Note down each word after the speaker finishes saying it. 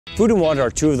Food and water are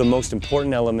two of the most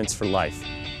important elements for life.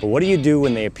 But what do you do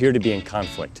when they appear to be in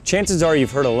conflict? Chances are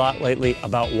you've heard a lot lately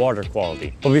about water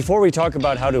quality. But before we talk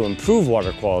about how to improve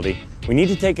water quality, we need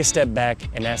to take a step back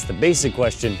and ask the basic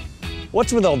question,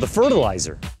 what's with all the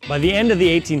fertilizer? By the end of the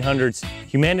 1800s,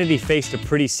 humanity faced a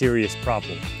pretty serious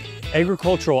problem.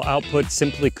 Agricultural output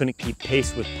simply couldn't keep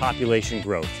pace with population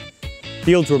growth.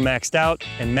 Fields were maxed out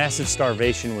and massive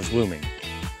starvation was looming.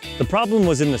 The problem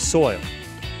was in the soil.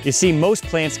 You see, most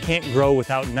plants can't grow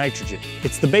without nitrogen.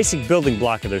 It's the basic building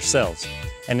block of their cells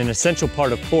and an essential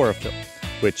part of chlorophyll,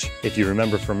 which, if you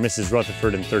remember from Mrs.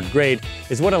 Rutherford in 3rd grade,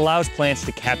 is what allows plants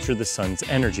to capture the sun's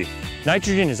energy.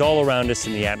 Nitrogen is all around us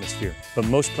in the atmosphere, but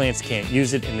most plants can't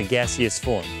use it in the gaseous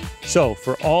form. So,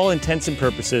 for all intents and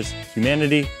purposes,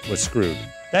 humanity was screwed.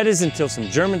 That is until some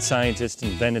German scientists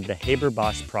invented the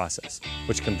Haber-Bosch process,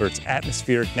 which converts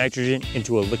atmospheric nitrogen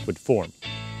into a liquid form.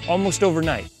 Almost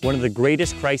overnight, one of the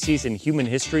greatest crises in human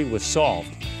history was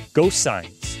solved. Go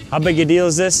science! How big a deal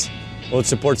is this? Well, it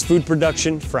supports food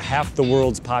production for half the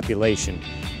world's population.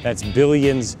 That's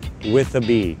billions with a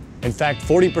B. In fact,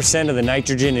 40% of the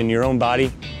nitrogen in your own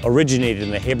body originated in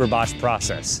the Haber-Bosch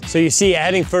process. So you see,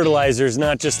 adding fertilizer is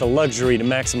not just a luxury to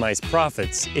maximize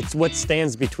profits, it's what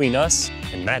stands between us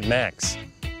and Mad Max.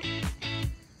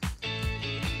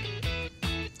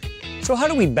 So how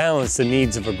do we balance the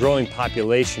needs of a growing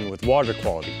population with water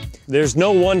quality? There's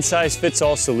no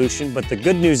one-size-fits-all solution, but the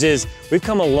good news is we've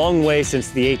come a long way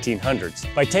since the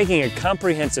 1800s. By taking a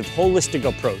comprehensive, holistic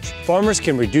approach, farmers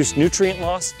can reduce nutrient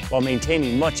loss while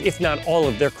maintaining much, if not all,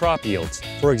 of their crop yields.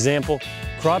 For example,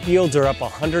 crop yields are up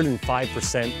 105%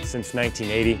 since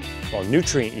 1980, while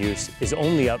nutrient use is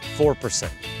only up 4%.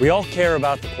 We all care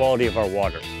about the quality of our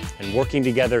water, and working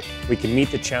together, we can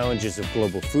meet the challenges of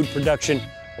global food production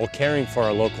while caring for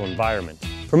our local environment.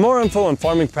 For more info on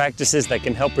farming practices that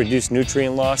can help reduce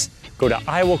nutrient loss, go to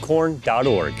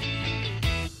iowacorn.org.